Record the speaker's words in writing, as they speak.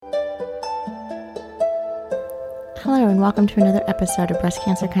Hello and welcome to another episode of Breast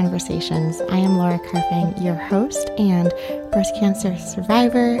Cancer Conversations. I am Laura Carfang, your host and breast cancer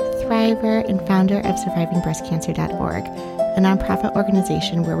survivor, thriver, and founder of SurvivingBreastCancer.org, a nonprofit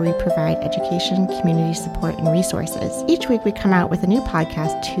organization where we provide education, community support, and resources. Each week we come out with a new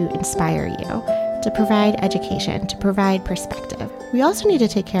podcast to inspire you, to provide education, to provide perspective. We also need to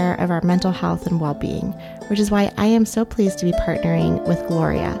take care of our mental health and well-being, which is why I am so pleased to be partnering with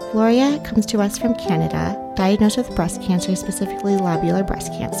Gloria. Gloria comes to us from Canada, diagnosed with breast cancer, specifically lobular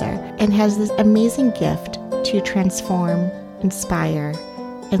breast cancer, and has this amazing gift to transform, inspire,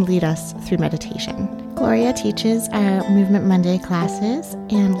 and lead us through meditation. Gloria teaches our Movement Monday classes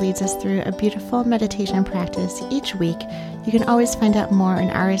and leads us through a beautiful meditation practice each week. You can always find out more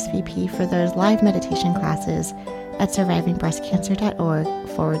and RSVP for those live meditation classes at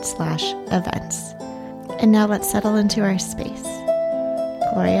survivingbreastcancer.org/events. And now let's settle into our space.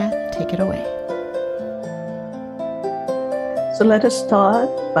 Gloria, take it away. So let us start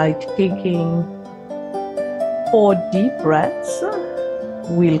by taking 4 deep breaths.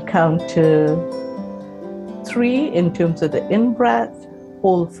 We'll count to 3 in terms of the in-breath,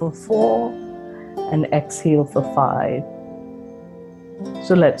 hold for 4, and exhale for 5.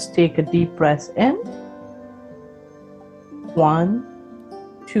 So let's take a deep breath in. 1,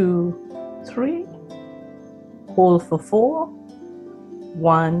 2, 3. Hold for 4.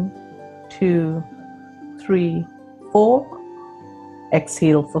 1, 2, 3, 4.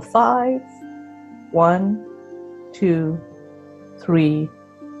 Exhale for 5. 1, 2, 3,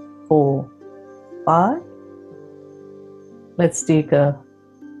 4, 5. Let's take a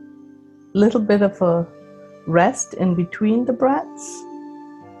little bit of a rest in between the breaths.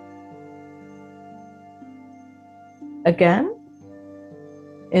 Again,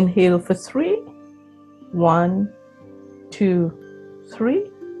 inhale for 3. 1, 2, 3.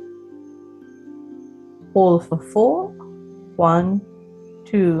 Hold for 4. 1,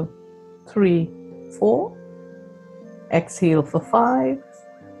 2, 3, 4. Exhale for 5.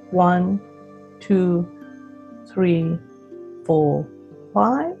 1, 2, 3, 4,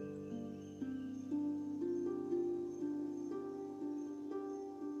 5.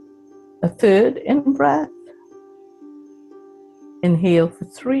 A third in breath. Inhale for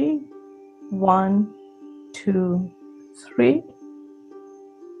 3. 1, 2, 3.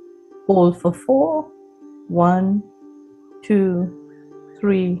 Hold for 4. 1, 2,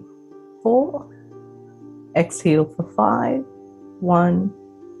 3, 4. Exhale for 5. 1,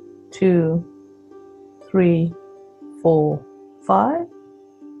 2, 3, 4, 5.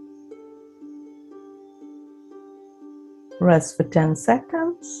 Rest for 10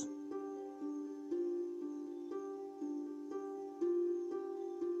 seconds.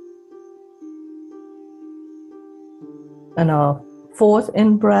 And our 4th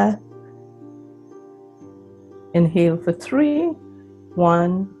in breath. Inhale for 3.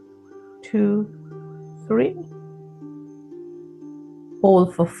 1, 2, 3.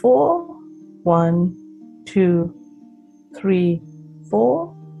 Hold for 4. 1, 2, 3,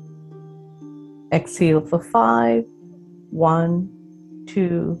 4. Exhale for 5. 1,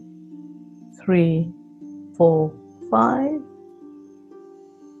 2, 3, 4, 5.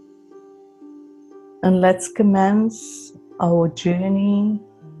 And let's commence our journey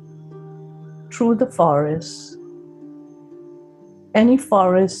through the forest. Any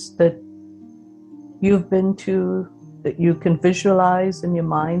forest that you've been to, that you can visualize in your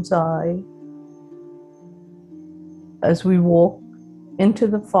mind's eye. As we walk into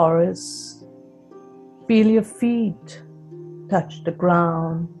the forest, feel your feet touch the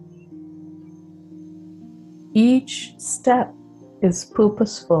ground. Each step is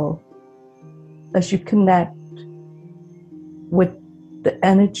purposeful as you connect with the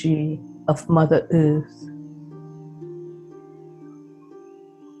energy of Mother Earth.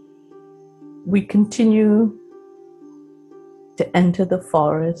 We continue to enter the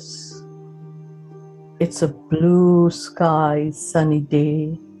forest. It's a blue sky, sunny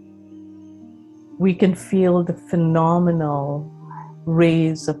day. We can feel the phenomenal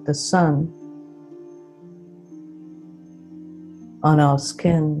rays of the sun on our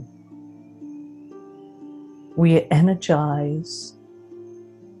skin. We are energized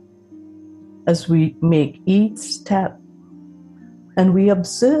as we make each step, and we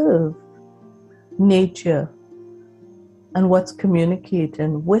observe nature and what's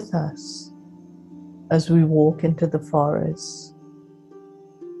communicating with us as we walk into the forest.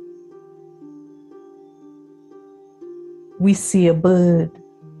 We see a bird.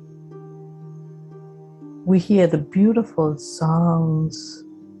 We hear the beautiful songs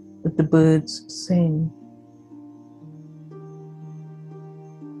that the birds sing.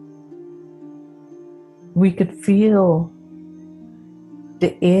 We could feel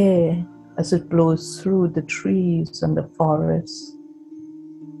the air as it blows through the trees and the forest.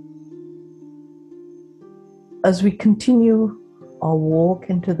 As we continue our walk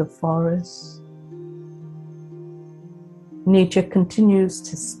into the forest, nature continues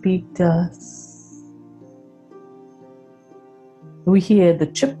to speak to us. We hear the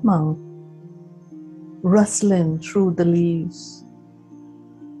chipmunk rustling through the leaves.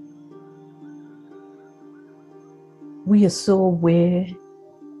 We are so aware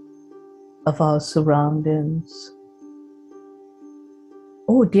of our surroundings.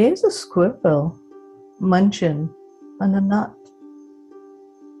 Oh, there's a squirrel munching on a nut.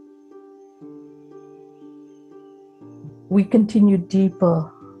 We continue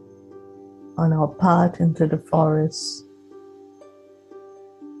deeper on our path into the forest.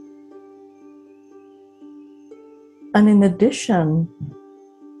 And in addition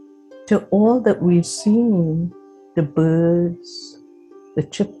to all that we've seen, the birds, the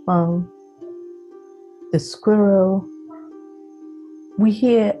chipmunk, the squirrel, we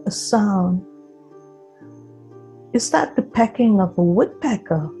hear a sound. Is that the pecking of a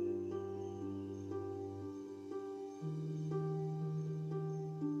woodpecker?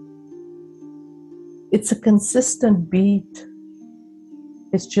 It's a consistent beat.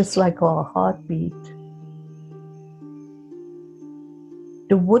 It's just like our heartbeat.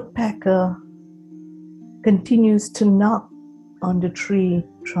 The woodpecker continues to knock on the tree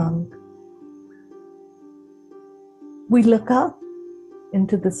trunk. We look up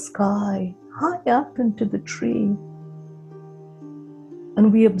into the sky, high up into the tree,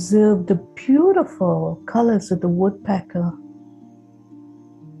 and we observe the beautiful colors of the woodpecker.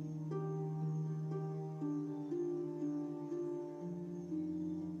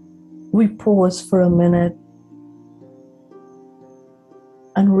 We pause for a minute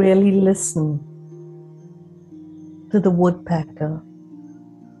and really listen to the woodpecker.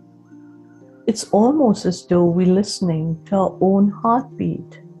 It's almost as though we're listening to our own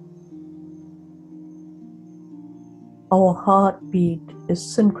heartbeat. Our heartbeat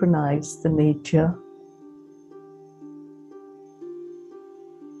is synchronized to nature.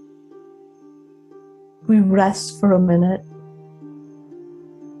 We rest for a minute,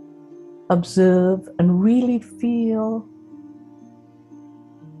 observe, and really feel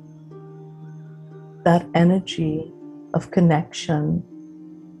that energy of connection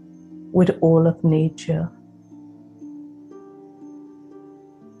with all of nature.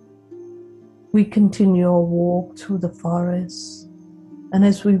 We continue our walk through the forest, and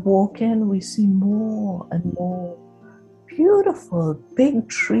as we walk in, we see more and more beautiful big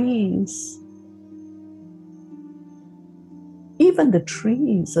trees. Even the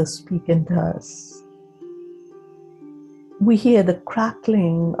trees are speaking to us. We hear the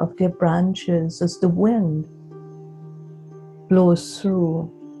crackling of their branches as the wind blows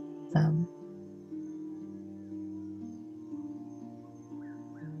through them.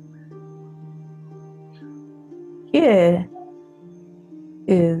 Here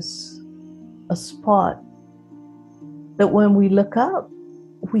is a spot that when we look up,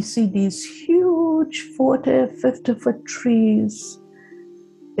 we see these huge 40, 50-foot trees.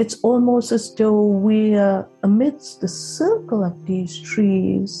 It's almost as though we are amidst the circle of these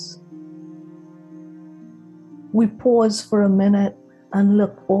trees. We pause for a minute and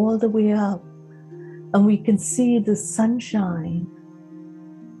look all the way up, and we can see the sunshine,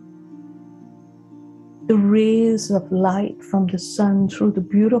 the rays of light from the sun through the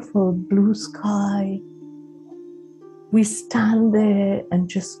beautiful blue sky. We stand there and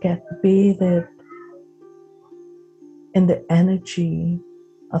just get bathed in the energy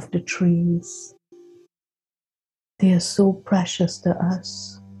of the trees. They are so precious to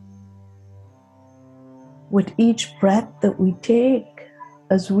us. With each breath that we take,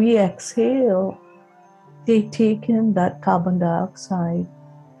 as we exhale, they take in that carbon dioxide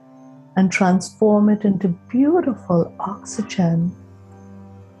and transform it into beautiful oxygen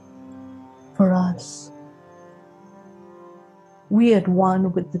for us. We are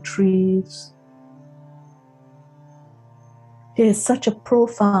one with the trees. There is such a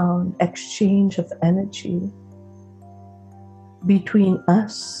profound exchange of energy between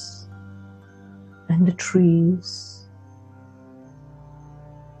us and the trees.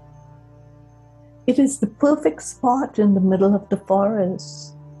 It is the perfect spot in the middle of the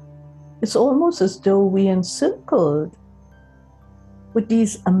forest. It's almost as though we are encircled with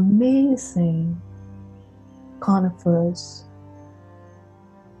these amazing conifers.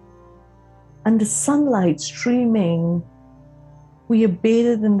 And the sunlight streaming, we are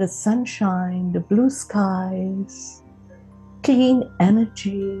bathed in the sunshine, the blue skies, clean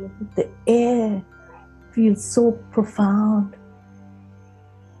energy, the air feels so profound.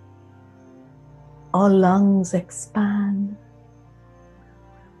 Our lungs expand.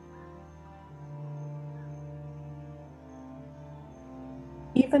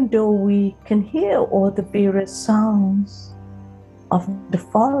 Even though we can hear all the various sounds of the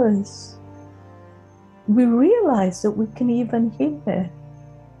forest, we realize that we can even hear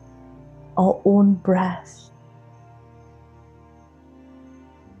our own breath.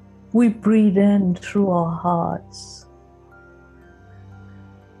 We breathe in through our hearts.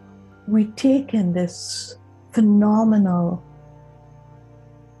 We take in this phenomenal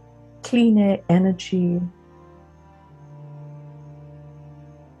clean air energy.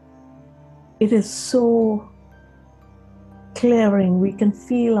 It is so clearing. We can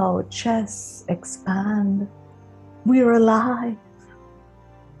feel our chests expand. We're alive.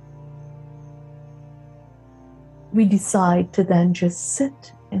 We decide to then just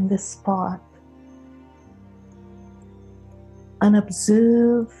sit in this spot and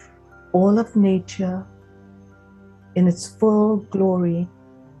observe all of nature in its full glory.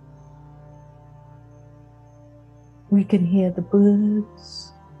 We can hear the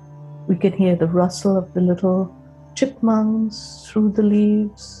birds. We can hear the rustle of the little chipmunks through the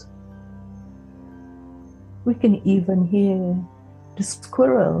leaves. We can even hear the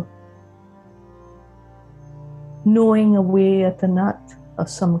squirrel gnawing away at a nut of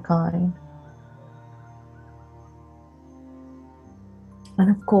some kind. And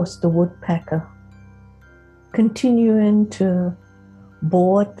of course, the woodpecker continuing to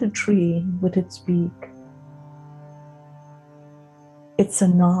bore at the tree with its beak. It's a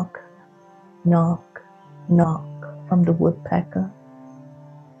knock, knock, knock from the woodpecker.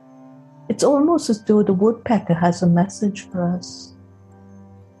 It's almost as though the woodpecker has a message for us.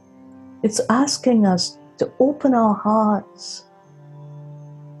 It's asking us to open our hearts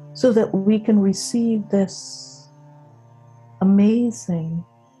so that we can receive this amazing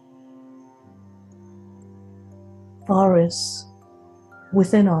forest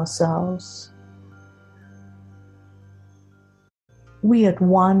within ourselves. We are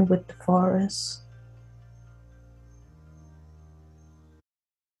one with the forest.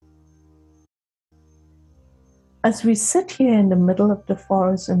 As we sit here in the middle of the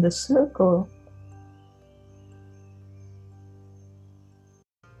forest in the circle,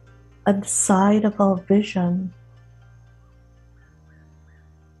 at the side of our vision,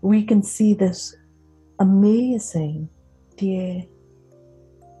 we can see this amazing deer.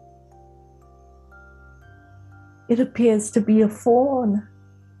 It appears to be a fawn.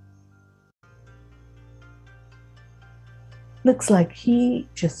 Looks like he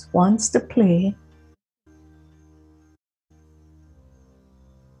just wants to play.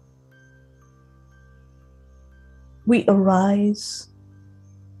 We arise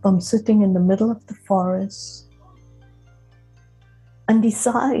from sitting in the middle of the forest and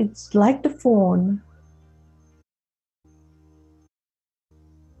decides, like the fawn,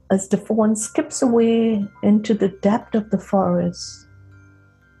 as the fawn skips away into the depth of the forest,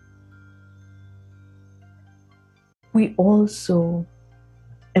 we also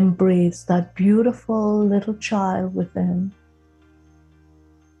embrace that beautiful little child within.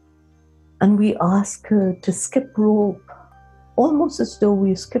 And we ask her to skip rope, almost as though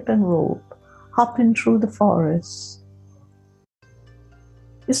we're skipping rope, hopping through the forest.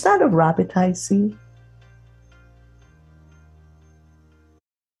 Is that a rabbit I see?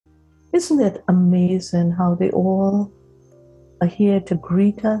 Isn't it amazing how they all are here to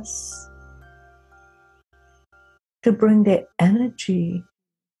greet us, to bring their energy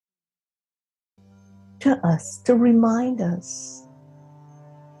to us, to remind us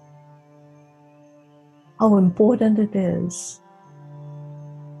how important it is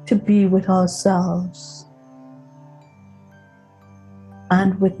to be with ourselves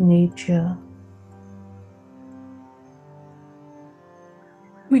and with nature.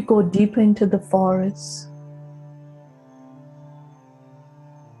 We go deeper into the forest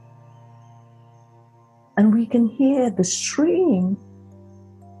and we can hear the stream.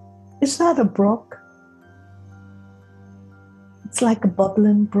 Is that a brook? It's like a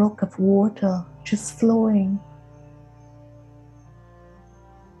bubbling brook of water just flowing.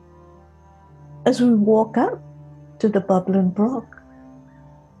 As we walk up to the bubbling brook,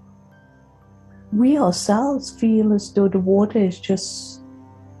 we ourselves feel as though the water is just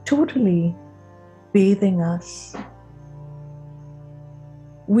totally bathing us.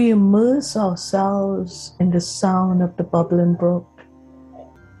 We immerse ourselves in the sound of the bubbling brook.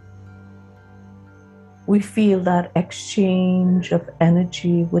 We feel that exchange of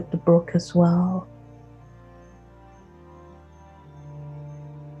energy with the brook as well.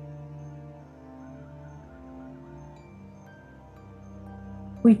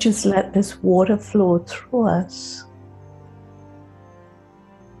 We just let this water flow through us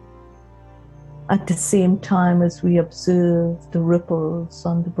at the same time as we observe the ripples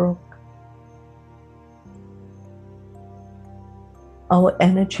on the brook. Our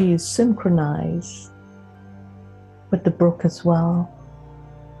energy is synchronized with the brook as well.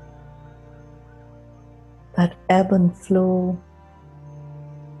 That ebb and flow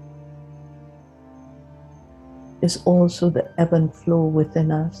is also the ebb and flow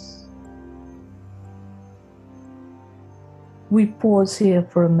within us. We pause here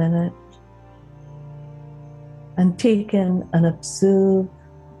for a minute and take in and observe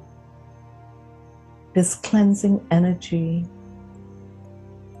this cleansing energy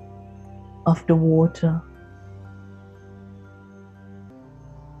of the water.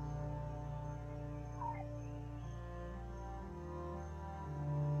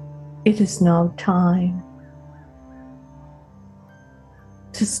 It is now time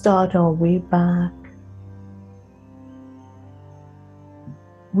to start our way back.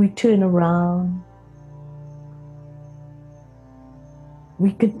 We turn around.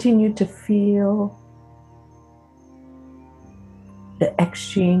 We continue to feel the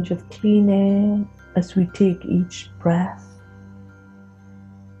exchange of clean air as we take each breath.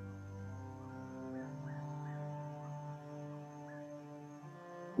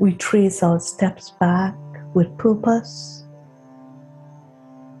 We trace our steps back with purpose.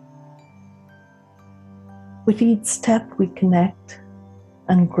 With each step, we connect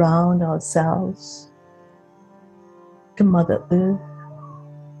and ground ourselves to Mother Earth.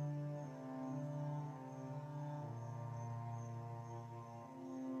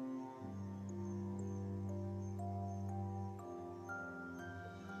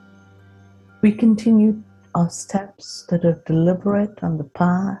 We continue our steps that are deliberate on the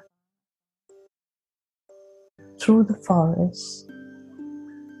path through the forest.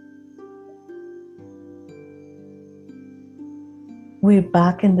 We're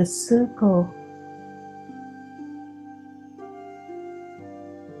back in the circle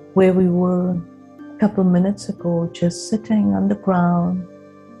where we were a couple minutes ago, just sitting on the ground.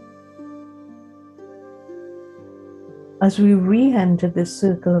 As we re-enter this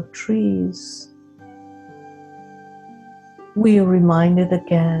circle of trees, we are reminded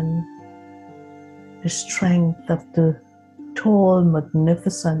again the strength of the tall,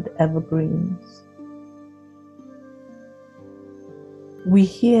 magnificent evergreens. We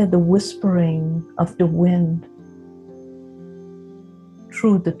hear the whispering of the wind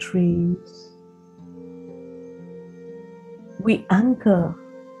through the trees. We anchor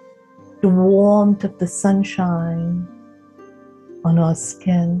the warmth of the sunshine on our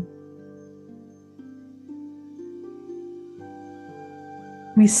skin.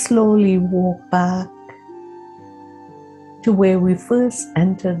 We slowly walk back to where we first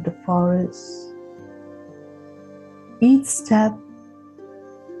entered the forest. Each step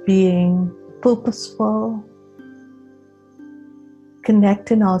being purposeful,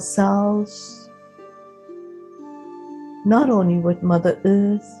 connecting ourselves not only with Mother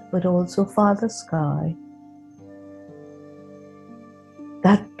Earth, but also Father Sky.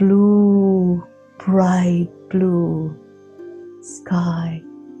 That blue, bright blue sky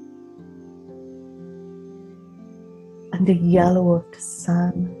and the yellow of the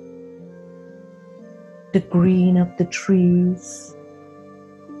sun, the green of the trees.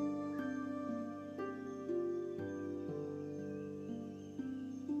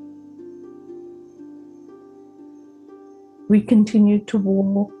 We continue to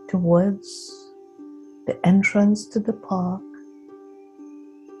walk towards the entrance to the park.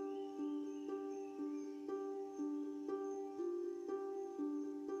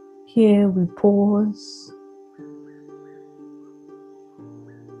 Here we pause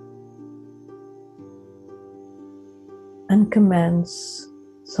and commence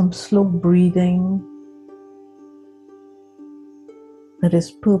some slow breathing that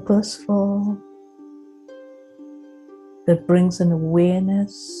is purposeful, that brings an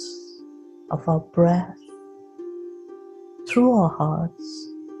awareness of our breath through our hearts.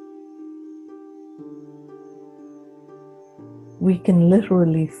 We can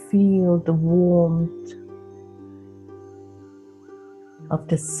literally feel the warmth of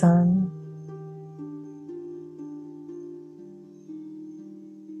the sun.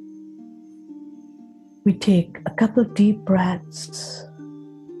 We take a couple of deep breaths.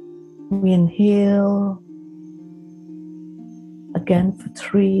 We inhale again for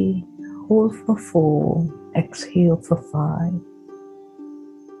 3, hold for 4, exhale for 5.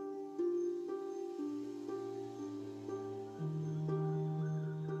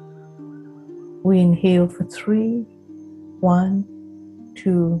 We inhale for 3, 1,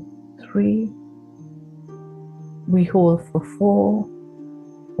 2, 3. We hold for 4.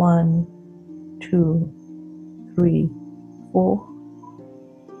 1, 2, 3, 4.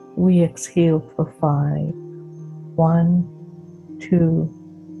 We exhale for 5. 1, 2,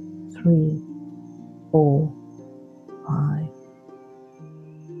 3, 4, 5.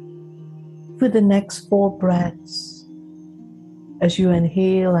 For the next 4 breaths, as you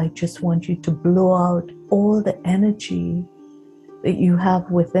inhale, I just want you to blow out all the energy that you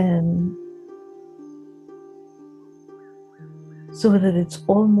have within, so that it's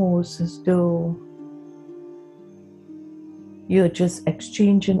almost as though you're just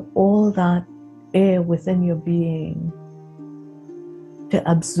exchanging all that air within your being to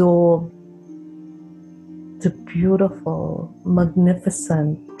absorb the beautiful,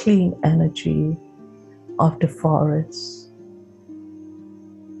 magnificent, clean energy of the forest.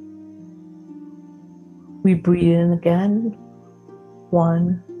 We breathe in again.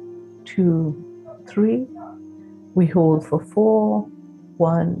 1, 2, 3. We hold for 4.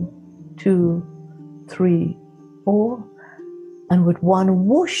 1, 2, 3, 4. And with one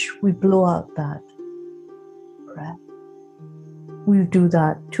whoosh, we blow out that breath. We'll do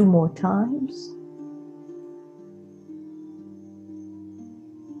that 2 more times.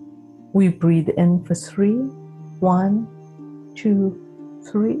 We breathe in for 3. 1, 2,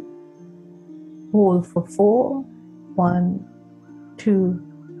 3. Hold for 4. 1,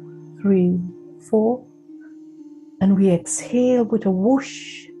 2, 3, 4. And we exhale with a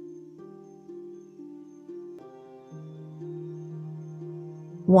whoosh.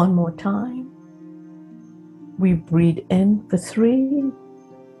 One more time. We breathe in for 3.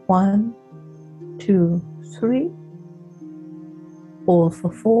 1, 2, 3. Hold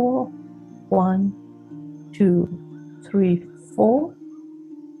for 4. 1, 2, 3, 4.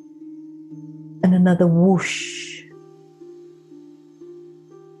 And another whoosh.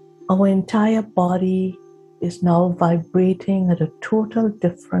 Our entire body is now vibrating at a total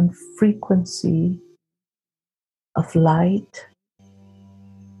different frequency of light.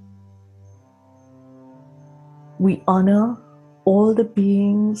 We honor all the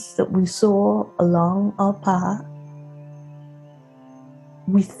beings that we saw along our path.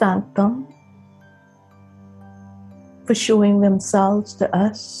 We thank them for showing themselves to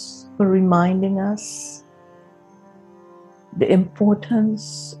us, for reminding us the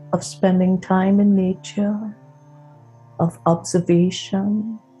importance of spending time in nature, of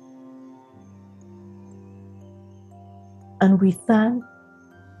observation. And we thank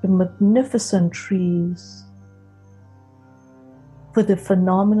the magnificent trees for the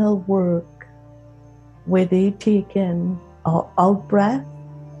phenomenal work where they take in our out-breath,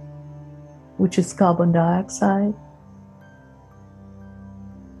 which is carbon dioxide,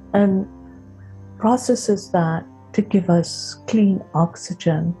 and processes that to give us clean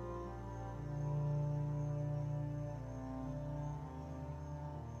oxygen.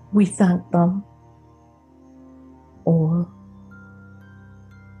 We thank them all.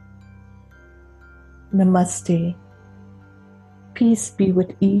 Namaste. Peace be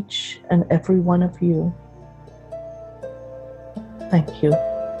with each and every one of you. Thank you.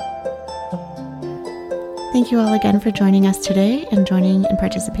 Thank you all again for joining us today and joining and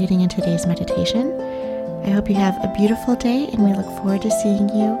participating in today's meditation. I hope you have a beautiful day, and we look forward to seeing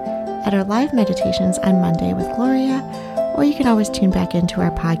you at our live meditations on Monday with Gloria, or you can always tune back into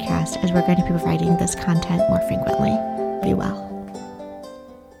our podcast as we're going to be providing this content more frequently. Be well.